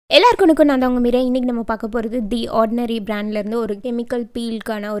எல்லாருக்கும் நான் தான் மீரா. இன்றைக்கி நம்ம பார்க்க போகிறது தி ஆர்டினரி பிராண்ட்லேருந்து ஒரு கெமிக்கல்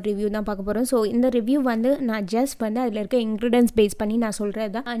பீலுக்கான ஒரு ரிவ்யூ தான் பார்க்க போகிறோம். ஸோ இந்த ரிவ்யூ வந்து நான் ஜஸ்ட் வந்து அதில் இருக்க இன்க்ரீடியன்ஸ் பேஸ் பண்ணி நான்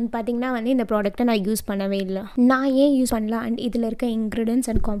சொல்கிறது தான். அண்ட் பார்த்தீங்கன்னா வந்து இந்த ப்ராடக்ட்டை நான் யூஸ் பண்ணவே இல்லை. நான் ஏன் யூஸ் பண்ணலாம் அண்ட் இதில் இருக்க இன்க்ரீடியன்ஸ்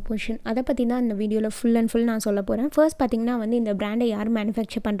அண்ட் காம்போசிஷன் அதை பற்றி தான் இந்த வீடியோவில் ஃபுல் அண்ட் ஃபுல் நான் சொல்ல போகிறேன். ஃபர்ஸ்ட் பார்த்தீங்கன்னா வந்து இந்த பிராண்டை யார்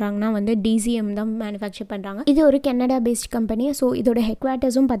மேனுஃபேக்சர் பண்ணுறாங்கன்னா வந்து டிசிஎம் தான் மேனுஃபேக்சர் பண்ணுறாங்க. இது ஒரு கனடா பேஸ்ட் கம்பெனி. ஸோ இதோட ஹெட்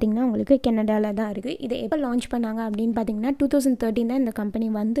குவார்ட்டர்ஸும் பார்த்தீங்கன்னா உங்களுக்கு கனடாவில் தான் இருக்குது. இதை எப்போ லான்ச் பண்ணாங்க அப்படின்னு பார்த்தீங்கன்னா 2013 தான் இந்த கம்பெனி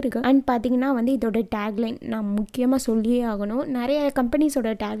வந்து அண்ட் பார்த்தீங்கன்னா வந்து இதோட டேக்லைன் நான் முக்கியமாக சொல்லியே ஆகணும். நிறைய கம்பெனிஸோட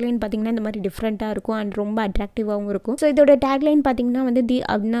டேக்லைன் பார்த்தீங்கன்னா இந்த மாதிரி டிஃப்ரெண்ட்டாக இருக்கும் அண்ட் ரொம்ப அட்ராக்டிவாகவும் இருக்கும். ஸோ இதோட டேக்லைன் பார்த்தீங்கன்னா வந்து தி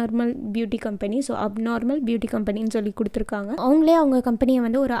abnormal beauty company. So abnormal beauty கம்பெனின்னு சொல்லி கொடுத்துருக்காங்க. அவங்களே அவங்க கம்பெனியை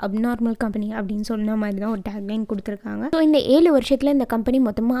வந்து ஒரு அப்நார்மல் கம்பெனி அப்படின்னு சொன்ன மாதிரி தான் ஒரு டேக்லைன் கொடுத்துருக்காங்க. ஸோ இந்த 7 வருஷத்தில் இந்த கம்பெனி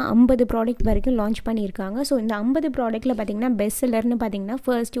மொத்தமாக 50 ப்ராடக்ட் வரைக்கும் லான்ச் பண்ணியிருக்காங்க. ஸோ இந்த 50 ப்ராடக்ட்டில் பார்த்தீங்கன்னா பெஸ்ட் செல்லர்னு பார்த்தீங்கன்னா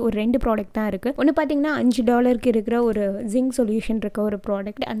ஃபர்ஸ்ட் ஒரு 2 ப்ராடக்ட் தான் இருக்குது. ஒன்று பார்த்தீங்கன்னா $5 இருக்கிற ஒரு ஜிங்க் சொல்யூஷன் இருக்க ஒரு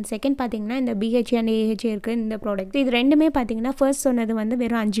ப்ராடக்ட் அண்ட் செகண்ட் பார்த்தீங்கன்னா இந்த BHA அண்ட் AHA இருக்குது இந்த ப்ராடக்ட். இது ரெண்டுமே பார்த்தீங்கன்னா ஃபர்ஸ்ட் சொன்னது வந்து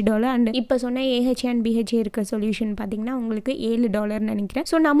வெறும் $5 அண்ட் இப்போ சொன்ன AHA அண்ட் BHA இருக்க சொல்யூஷன் பார்த்தீங்கன்னா உங்களுக்கு $7 நினைக்கிறேன்.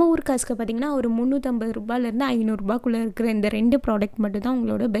 ஸோ நம்ம ஊர் காசுக்கு பார்த்தீங்கன்னா ஒரு $350 500 இருக்கிற இந்த 2 ப்ராடக்ட் மட்டும் தான்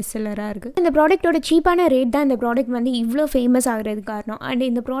உங்களோட பெஸ்ட் செல்லராக இருக்குது. இந்த ப்ராடக்ட்டோட சீப்பான ரேட் தான் இந்த ப்ராடக்ட் வந்து இவ்வளோ ஃபேமஸ் ஆகிறது காரணம். அண்ட்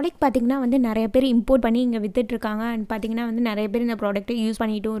இந்த ப்ராடக்ட் பார்த்தீங்கன்னா வந்து நிறைய பேர் இம்போர்ட் பண்ணி இங்கே வித்துட்டு இருக்காங்க அண்ட் பார்த்தீங்கன்னா வந்து நிறைய பேர் இந்த ப்ராடக்ட்டை யூஸ்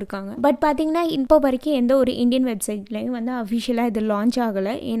பண்ணிட்டும் இருக்காங்க. பட் பார்த்தீங்கன்னா இப்போ வரைக்கும் எந்த ஒரு இந்தியன் வெப்சைட்லையும் வந்து அஃபிஷியலாக இது லான்ச் ஆகலை.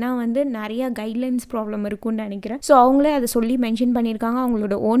 ஏன்னா வந்து நிறைய கைட்லைன்ஸ் ப்ராப்ளம் இருக்கும்னு நினைக்கிறேன். ஸோ அவங்களே அதை சொல்லி மென்ஷன் பண்ணியிருக்காங்க.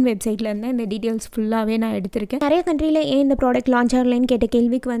 அவங்களோட ஓன் வெப்சைட்ல இருந்து இந்த டீட்டெயில்ஸ் ஃபுல்லாகவே நான் எடுத்திருக்கேன். நிறைய கண்ட்ரியில் ஏன் இந்த ப்ராடக்ட் லான்ச் ஆகலைன்னு கேட்ட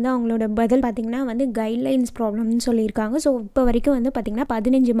கேள்விக்கு வந்து அவங்களோட பதில் பார்த்தீங்கன்னா வந்து கைட்லைன்ஸ் ப்ராப்ளம்னு சொல்லியிருக்காங்க. ஸோ இப்போ வரைக்கும் வந்து பார்த்தீங்கன்னா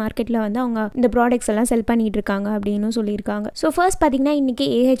 15 மார்க்கெட்டில் வந்து அவங்க இந்த ப்ராடக்ட்ஸ் எல்லாம் செல் பண்ணிட்டு இருக்காங்க அப்படின்னு சொல்லியிருக்காங்க. ஸோ ஃபர்ஸ்ட் பார்த்தீங்கன்னா இன்னைக்கு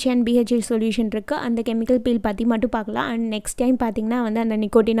AHA அண்ட் BHA சொல்யூஷன் இருக்கு. அந்த கெமிக்கல் பீல் பற்றி மட்டும் பார்க்கலாம். அண்ட் நெக்ஸ்ட் டைம் பார்த்தீங்கன்னா வந்து அந்த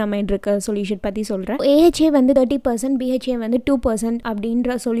நிக்கோட்டினாமைட் இருக்க சொல்யூஷன் பற்றி சொல்கிறேன். AHA வந்து 30%, BHA வந்து 2% அப்படின்ற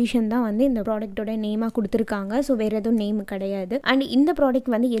சொல்யூஷன் தான் வந்து இந்த ப்ராடக்ட்டோட நேமாக கொடுத்துருக்காங்க. ஸோ வேறு எதுவும் நேம் கிடையாது. அண்ட் இந்த ப்ராடக்ட்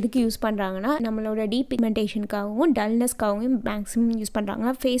வந்து எதுக்கு யூஸ் பண்ணுறாங்கன்னா நம்மளோட டீபிக்மெண்டேஷனுக்காகவும் டல்னஸ்க்காகவும் மேக்ஸிமம் யூஸ்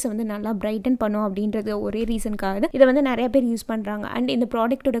பண்ணுறாங்க. ஃபேஸை வந்து நல்லா பிரைட்டன் பண்ணும் அப்படின்றது ஒரே ரீசனுக்காக இதை வந்து நிறைய பேர் யூஸ் பண்ணுறாங்க. அண்ட் இந்த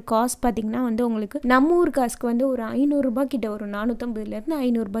ப்ராடக்ட்டோட காஸ்ட் பார்த்தீங்கன்னா வந்து உங்களுக்கு நம்ம ஊர் காசுக்கு வந்து ஒரு $500 கிட்ட வரும். 450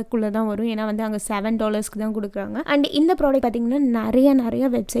 500 தான் வரும். ஏன்னா வந்து அங்கே $7 தான் கொடுக்குறாங்க. அண்ட் இந்த ப்ராடக்ட் பார்த்தீங்கன்னா நிறைய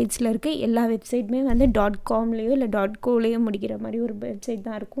வெப்சைட்ஸில் இருக்குது. எல்லா வெப்சைட்டுமே வந்து .comலையோ இல்லை .coலையோ முடிக்கிற மாதிரி ஒரு வெப்சைட்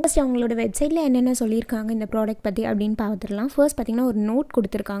தான் இருக்கும். ஃபர்ஸ்ட் அவங்களோட வெப்சைட்டில் என்னென்ன சொல்லியிருக்காங்க இந்த ப்ராடக்ட் பற்றி அப்படின்னு பார்த்துடலாம். ஃபர்ஸ்ட் பார்த்தீங்கன்னா ஒரு நோட்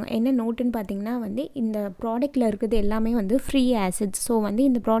கொடுத்துருக்காங்க. என்ன நோட்டுன்னு பார்த்தீங்கன்னா வந்து இந்த ப்ராடக்ட்டில் இருக்கிறது எல்லாமே வந்து ஃப்ரீ ஆசிட்ஸ். ஸோ வந்து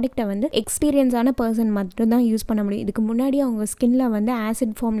இந்த ப்ராடக்ட்டை வந்து எக்ஸ்பீரியன்ஸான பர்சன் மட்டும் தான் யூஸ் பண்ண முடியும். இதுக்கு முன்னாடி அவங்க ஸ்கின்ல வந்து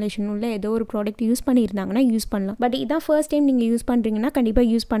ஆசிட் ஃபார்முலேஷன் உள்ள ஏதோ ஒரு ப்ராடக்ட் யூஸ் பண்ணியிருந்தாங்கன்னா யூஸ் பண்ணலாம். பட் இதான் ஃபர்ஸ்ட் டைம் நீங்கள் யூஸ் பண்ணுறீங்கன்னா கண்டிப்பாக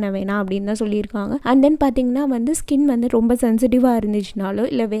யூஸ் பண்ண வேணாம் அப்படின்னு தான் சொல்லியிருக்காங்க. அண்ட் தென் பார்த்தீங்கன்னா வந்து ஸ்கின் வந்து ரொம்ப சென்சிட்டிவாக இருந்துச்சுனாலோ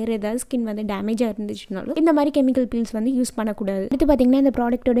இல்லை வேறு ஏதாவது ஸ்கின் வந்து டேமேஜாக இருந்துச்சுனாலும் இந்த மாதிரி கெமிக்கல் பீல்ஸ் வந்து யூஸ் பண்ணக்கூடாது. அடுத்து பார்த்தீங்கன்னா இந்த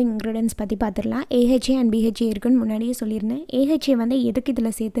ப்ராடக்ட்டோட இன்க்ரீடியன்ஸ் பற்றி பார்த்துடலாம். AHA அண்ட் BHA இருக்குன்னு முன்னாடியே சொல்லியிருந்தேன். AHA வந்து எதுக்கு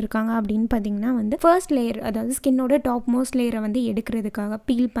இதில் சேர்த்துருக்காங்க அப்படின்னு பார்த்தீங்கன்னா வந்து ஃபர்ஸ்ட் லேயர், அதாவது ஸ்கின்னோட டாப் மோஸ்ட் லேயரை வந்து எடுக்கிறதுக்காக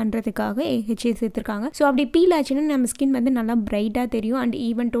பீல் பண்ணுறதுக்காக AHA சேர்த்துருக்காங்க. ஸோ அப்படி பீல் ஆச்சுன்னா நம்ம ஸ்கின் வந்து நல்லா பிரைட்டாக தெரியும் அண்ட்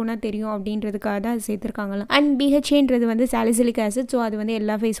ஈவன் டோனாக தெரியும் அப்படின்றதுக்காக தான் அது சேர்த்துருக்காங்களாம். அண்ட் BHAன்றது வந்து சாலிசிலிக் ஆசிட். ஸோ அது வந்து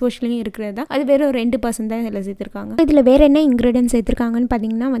எல்லா ஃபேஸ் வாஷ்லையும் இருக்கிறது தான். அது வெறும் 2% தான் இதில் சேர்த்துருக்காங்க. இதில் வேறு என்ன இன்க்ரீடியன்ஸ் சேர்த்துருக்காங்கன்னு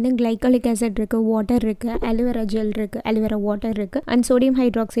பார்த்தீங்கன்னா வந்து கிளைகாலிக் ஆசிட் இருக்குது, வாட்டர் இருக்குது, அலோவேரா ஜெல் இருக்குது, அலோவேரா வாட்டர் இருக்குது, அண்ட் சோடியம்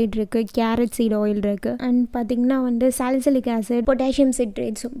ஹைட்ராக்சைடு இருக்குது, கேரட் சீட் ஆயில் இருக்குது, அண்ட் பார்த்தீங்கன்னா வந்து salicylic acid, potassium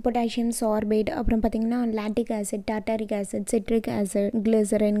citrate, potassium sorbet, அப்புறம் பார்த்தீங்கன்னா lactic acid, tartaric acid, citric acid,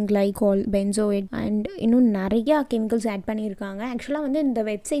 glycerin, glycol, benzoate and இன்னும் நிறையா கெமிக்கல்ஸ் ஆட் பண்ணியிருக்காங்க. ஆக்சுவலாக வந்து இந்த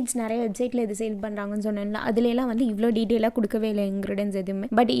வெப்சைட்ஸ் நிறைய வெப்சைட்டில் இது சேல் பண்ணுறாங்கன்னு சொன்னேன்ல, அதுலலாம் வந்து இவ்வளோ டீட்டெயிலாக கொடுக்கவே இல்லை இன்க்ரீடியன்ஸ் எதுவுமே.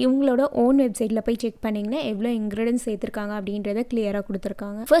 பட் இவங்களோட ஓன் வெப்சைட்டில் போய் செக் பண்ணிங்கன்னா எவ்வளோ இன்க்ரீடியன்ஸ் சேர்த்துருக்காங்க அப்படின்றத கிளியராக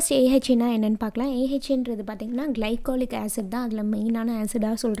கொடுத்துருக்காங்க. ஃபர்ஸ்ட் AHAனா என்னன்னு பார்க்கலாம். AHAன்றது பார்த்தீங்கன்னா கிளைகாலிக் ஆசிட் தான் அதில் மெயினான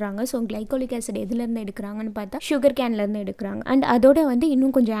ஆசிடாக சொல்கிறாங்க. ஸோ கிளைகாலிக் ஆசிட் எதுலேருந்து எடுக்கிறாங்கன்னு பார்த்தா சுகர் கேன்லேருந்து எடுக்கிறாங்க. அண்ட் அதோட வந்து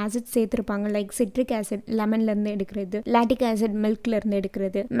இன்னும் கொஞ்சம் ஆசிட் சேர்த்துருப்பாங்க. லைக் சிட்ரிக் ஆசிட் லெமன்லேருந்து எடுக்கிறது, லாக்டிக் ஆசிட் மில்க்லேருந்து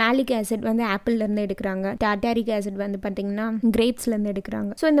எடுக்கிறது, மேலிக் ஆசிட் வந்து ஆப்பிள்லேருந்து எடுக்கிறாங்க, டார்டாரிக் ஆசிட் வந்து பார்த்தீங்கன்னா கிரேப்ஸ்லேருந்து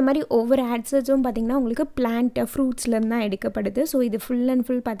எடுக்கிறாங்க. ஸோ இந்த மாதிரி ஒவ்வொரு ஆசிட்ஸும் பார்த்தீங்கன்னா உங்களுக்கு பிளான்ட் ஃப்ரூட்ஸ்லேருந்து தான் எடுக்கப்படுது. ஸோ இது ஃபுல் அண்ட்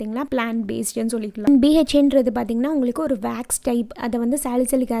ஃபுல் பார்த்தீங்கன்னா பிளான்ட் பேஸ்டுன்னு சொல்லிக்கலாம். BHAன்றது பார்த்தீங்கன்னா உங்களுக்கு ஒரு வேக்ஸ் டைப், அதை வந்து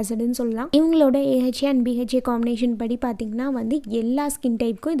சாலிசிலிக் ஆசிட்னு சொல்லலாம். இவங்களோட AHA அண்ட் BHA காம்பினேஷன் படி பார்த்தீங்கன்னா வந்து எல்லா ஸ்கின்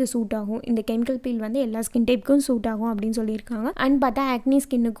டைப்புக்கும் இது சூட் ஆகும். இந்த கெமிக்கல் பீல் வந்து எல்லா ஸ்கின் டைப்புக்கும் சூட் ஆகும் அப்படின்னு சொல்லியிருக்காங்க. அண்ட் பார்த்தா ஆக்னி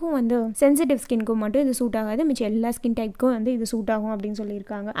ஸ்கின்னுக்கும் வந்து சென்சிட்டிவ் ஸ்கின்னுக்கும் மட்டும் இது சூட் ஆகாது, மிச்சம் எல்லா ஸ்கின் டைப்புக்கும் வந்து இது சூட் ஆகும் அப்படின்னு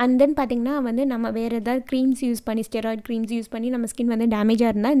சொல்லியிருக்காங்க. அண்ட் தென் பார்த்தீங்கன்னா வந்து நம்ம வேறு ஏதாவது க்ரீம்ஸ் யூஸ் பண்ணி ஸ்டெராய்ட் க்ரீம்ஸ் யூஸ் பண்ணி நம்ம ஸ்கின் வந்து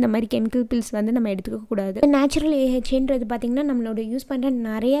டேமேஜாக இருந்தால் இந்த மாதிரி கெமிக்கல் பீல்ஸ் வந்து நம்ம எடுத்துக்க கூடாது. நேச்சுரல் AHAன்றது பார்த்தீங்கன்னா நம்மளோட யூஸ் பண்ணுற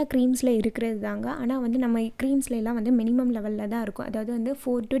நிறைய க்ரீம்ஸில் இருக்கிறது தாங்க. ஆனால் வந்து நம்ம க்ரீம்ஸ்ல எல்லாம் வந்து மினிமம் லெவலில் தான் இருக்கும். அதாவது வந்து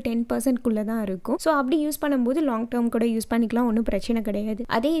 4 to 10% தான் இருக்கும். ஸோ அப்படி யூஸ் பண்ணும்போது லாங் டேர்ம் கூட யூஸ் பண்ணிக்கலாம், ஒன்றும் பிரச்சனை பிரச்சனை கிடையாது.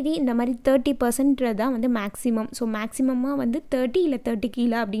 அதே இது இந்த மாதிரி 30% தான் வந்து மேக்ஸிமம். ஸோ மேக்ஸிமமாக வந்து 30 இல்லை 30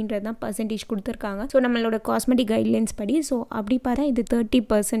 கீழே அப்படின்றது தான் பர்சன்டேஜ் கொடுத்துருக்காங்க. ஸோ நம்மளோட காஸ்மெட்டிக் கைட்லைன்ஸ் படி. ஸோ அப்படி பார்த்தா இது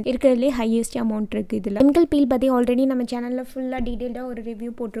 30% இருக்கிறதுலே ஹையஸ்ட் அமௌண்ட் இருக்குது. இதில் கெமிக்கல் பீல் பற்றி ஆல்ரெடி நம்ம சேனலில் ஃபுல்லாக டீட்டெயிலாக ஒரு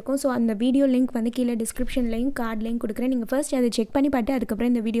ரிவ்யூ போட்டிருக்கோம். ஸோ அந்த வீடியோ லிங்க் வந்து கீழே டிஸ்கிரிப்ஷன்லையும் கார்ட்லையும் கொடுக்குறேன். நீங்கள் ஃபர்ஸ்ட் அதை செக் பண்ணி பார்த்து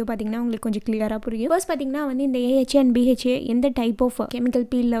அதுக்கப்புறம் இந்த வீடியோ பார்த்தீங்கன்னா உங்களுக்கு கொஞ்சம் கிளியராக புரியும். ஃபர்ஸ்ட் பார்த்தீங்கன்னா வந்து இந்த AHA அண்ட் BHA எந்த டைப் ஆஃப் கெமிக்கல்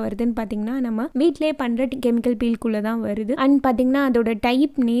பீலில் வருதுன்னு பார்த்தீங்கன்னா நம்ம வீட்டிலே பண்ணுற கெமிக்கல் பீல்குள்ளே தான் வருது. அண்ட் பார்த்தீங்கன்னா அதோட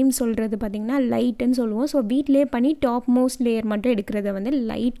டைப் நேம் சொல்கிறது பார்த்தீங்கன்னா லைட்டுன்னு சொல்லுவோம். ஸோ வீட்டிலே பண்ணி டாப் மோஸ்ட் லேயர் மட்டும் எடுக்கிறத வந்து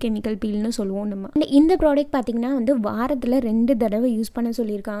லைட் கெமிக்கல் பீல்னு சொல்லுவோம் நம்ம. இந்த ப்ராடக்ட் பார்த்தீங்கன்னா வந்து வாரத்தில் 2 தடவை யூஸ் பண்ண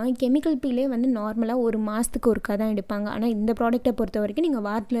சொல்லியிருக்காங்க. கெமிக்கல் பீலே வந்து நார்மலாக ஒரு மாதத்துக்கு ஒருக்கா தான் எடுப்பாங்க. ஆனால் இந்த ப்ராடக்ட்டை பொறுத்த வரைக்கும் நீங்கள்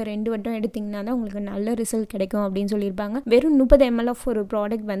வாரத்தில் 2 வட்டம் எடுத்திங்கன்னா தான் உங்களுக்கு நல்ல ரிசல்ட் கிடைக்கும் அப்படின்னு சொல்லியிருப்பாங்க. வெறும் 30 ml ஆஃப் ஒரு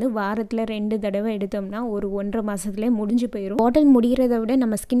ப்ராடக்ட் வந்து வாரத்தில் 2 தடவை எடுத்தோம்னா ஒரு 1.5 மாதத்துலேயே முடிஞ்சு போயிடும். பாட்டில் முடிகிறத விட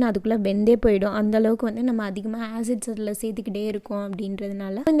நம்ம ஸ்கின் அதுக்குள்ளே வெந்தே போயிடும். அந்த அளவுக்கு வந்து நம்ம அதிகமாக ஆசிட்ஸ் அதில் சேர்த்துக்கிட்டே இருக்கோம்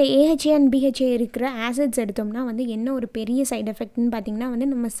அப்படின்றதுனால இந்த AHA அண்ட் BHA இருக்கிற ஆசிட்ஸ் எடுத்தோம்னா வந்து என்ன ஒரு பெரிய சைட் எஃபெக்ட்னு பார்த்தீங்கன்னா வந்து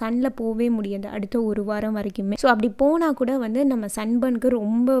நம்ம சன்னில் போகவே முடியாது அடுத்த ஒரு வாரம் வரைக்குமே. ஸோ அப்படி போனால் கூட வந்து நம்ம சன்பர்னுக்கு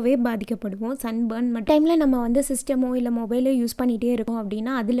ரொம்பவே பாதிக்கப்படுவோம். சன்பர்ன் டைமில் நம்ம வந்து சிஸ்டமோ இல்லை மொபைலோ யூஸ் பண்ணிகிட்டே இருக்கோம்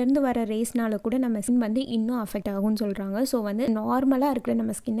அப்படின்னா அதுலேருந்து வர ரேஸ்னால கூட நம்ம ஸ்கின் வந்து இன்னும் அஃபெக்ட் ஆகும்னு சொல்கிறாங்க. ஸோ வந்து நார்மலாக இருக்கிற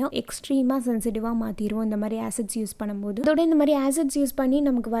நம்ம ஸ்கின்னை எக்ஸ்ட்ரீமாக சென்சிட்டிவாக மாற்றிடுவோம் இந்த மாதிரி ஆசிட்ஸ் யூஸ் பண்ணும்போது. அதோட இந்த மாதிரி ஆசிட்ஸ் யூஸ் பண்ணி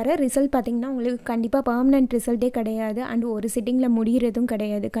நமக்கு வர ரிசல்ட் பார்த்தீங்கன்னா உங்களுக்கு கண்டிப்பாக பர்மனன்ட் ரிசல்ட்டே கிடையாது. அண்ட் ஒரு சிட்டிங்கில் முடிகிறதும்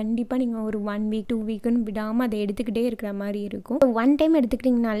கிடையாது. கண்டிப்பாக நீங்கள் ஒரு 1 வீக் 2 வீக்குன்னு விடாமல் அதை எடுத்துக்கிட்டே இருக்கிற மாதிரி இருக்கும். ஒன் டைம்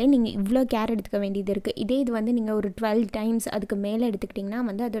எடுத்துக்கிட்டிங்கனாலே நீங்கள் இவ்வளோ கேர் எடுத்துக்க வேண்டியது இருக்குது. இதே இது வந்து நீங்கள் ஒரு 12 டைம்ஸ் அதுக்கு மேலே எடுத்துக்கிட்டிங்கன்னா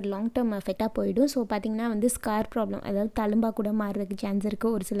வந்து அதோட லாங் டேர்ம் எஃபெக்டாக போயிடும். ஸோ பார்த்தீங்கன்னா வந்து ஸ்கார் ப்ராப்ளம் அதாவது தழும்பாக கூட மாறுறதுக்கு சான்ஸ்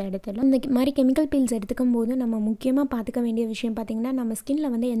இருக்குது ஒரு சில இடத்துல. இந்த மாதிரி கெமிக்கல் பீல்ஸ் எடுத்துக்கும் போது நம்ம முக்கியமாக பார்த்துக்க வேண்டிய விஷயம் பார்த்தீங்கன்னா நம்ம ஸ்கின்ல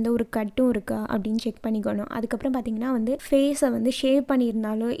வந்து எந்த ஒரு கட்டும் இருக்கா அப்படின்னு செக் பண்ணிக்கணும். அதுக்கப்புறம் பார்த்தீங்கன்னா வந்து ஃபேஸை வந்து ஷேவ்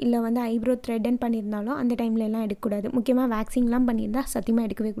பண்ணியிருந்தாலோ இல்லை வந்து ஐப்ரோ த்ரெட்டன் பண்ணியிருந்தாலோ அந்த டைம்ல எல்லாம் எடுக்கக்கூடாது. முக்கியமாக வேக்சின்லாம் பண்ணியிருந்தால் சத்தியமாக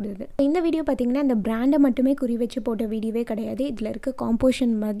எடுக்கவே கூடாது. இந்த வீடியோ பார்த்தீங்கன்னா இந்த பிராண்டை மட்டுமே குறி வச்சு போட்ட வீடியோவே கிடையாது. இதில் இருக்க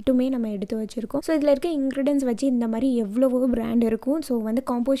காம்போசிஷன் மட்டுமே நம்ம எடுத்து வச்சிருக்கோம். ஸோ இதில் இருக்க இன்க்ரீடியன்ஸ் வச்சு இந்த மாதிரி எவ்வளவோ பிராண்ட் இருக்கும். ஸோ வந்து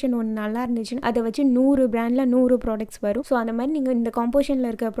காம்போசிஷன் ஒன்று நல்லா இருந்துச்சுன்னா அதை வச்சு 100 பிராண்டில் 100 ப்ராடக்ட்ஸ் வரும். ஸோ அந்த மாதிரி நீங்கள் இந்த காம்போசிஷனில்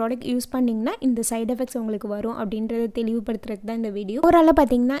இருக்க ப்ராடக்ட் யூஸ் பண்ணிங்கன்னா இந்த சைட் எஃபெக்ட்ஸ் உங்களுக்கு வரும் அப்படின்றத தெளிவுபடுத்துறது தான் இந்த வீடியோ. ஓவராலாக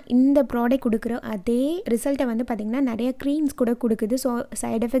பார்த்தீங்கன்னா இந்த ப்ராடக்ட் கொடுக்குற அதே ரிசல்ட்டை வந்து பார்த்தீங்கன்னா நிறைய க்ரீம்ஸ் கூட கொடுக்குது. ஸோ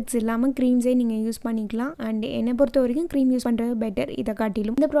சைட் எஃபெக்ட்ஸ் இல்லாமல் க்ரீம்ஸே நீங்கள் யூஸ் பண்ணிக்கலாம். அண்ட் என்னை பொறுத்த வரைக்கும் க்ரீம் யூஸ் பண்ணுறது பெட்டர் இதை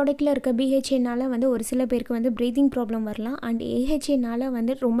காட்டிலும். இந்த ப்ராடக்ட்டில் இருக்க BHAனால வந்து ஒரு சில பேருக்கு வந்து பிரீதிங் ப்ராப்ளம் வரலாம். அண்ட் AHAனால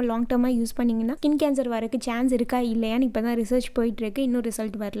வந்து ரொம்ப லாங் டர்மாக யூஸ் பண்ணிங்கன்னா ஸ்கின் கேன்சர் வரக்கு சான்ஸ் இருக்கா இல்லையான்னு இப்போ தான் ரிசர்ச் போயிட்டு இருக்கு. இன்னும்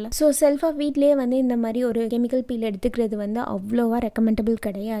ரிசல்ட் வரல. ஸோ செல்ஃபாக வீட்லேயே வந்து இந்த மாதிரி ஒரு கெமிக்கல் பீல் எடுத்துக்கிறது வந்து அவ்வளோவா ரெக்கமெண்டபிள்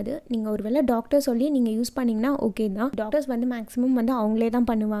கிடையாது. நீங்கள் ஒரு வேளை டாக்டர் சொல்லி நீங்கள் யூஸ் பண்ணிங்கன்னா ஓகே தான். டாக்டர்ஸ் வந்து மேக்ஸிமம் வந்து அவங்களே தான்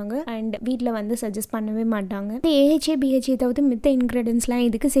பண்ணுவாங்க அண்ட் வீட்டில் வந்து சஜஸ்ட் பண்ணவே மாட்டாங்க. இந்த AHA BHA தவிர்த்து மித்த இன்க்ரீடியன்ஸ்லாம்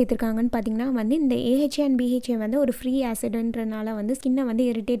எதுக்கு சேர்த்துருக்காங்கன்னு பார்த்தீங்கன்னா வந்து இந்த AHA அண்ட் BHA வந்து ஒரு ஃப்ரீ ஆசிட்ன்றனால வந்து ஸ்கின்னை வந்து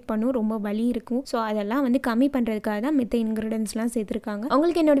இரிட்டேட் பண்ணும், ரொம்ப வலி இருக்கும். ஸோ அதெல்லாம் வந்து கம்மி பண்ணுறதுக்காக தான் மித்த இன்க்ரீடியன்ஸ்லாம் சேர்த்துருக்காங்க.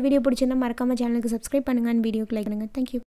 உங்களுக்கு என்னோட வீடியோ பிடிச்சிருந்தா மறக்காம சேனலுக்கு சப்ஸ்கிரைப் பண்ணுங்க அண்ட் வீடியோக்கு லைக் பண்ணுங்க. தேங்க்யூ.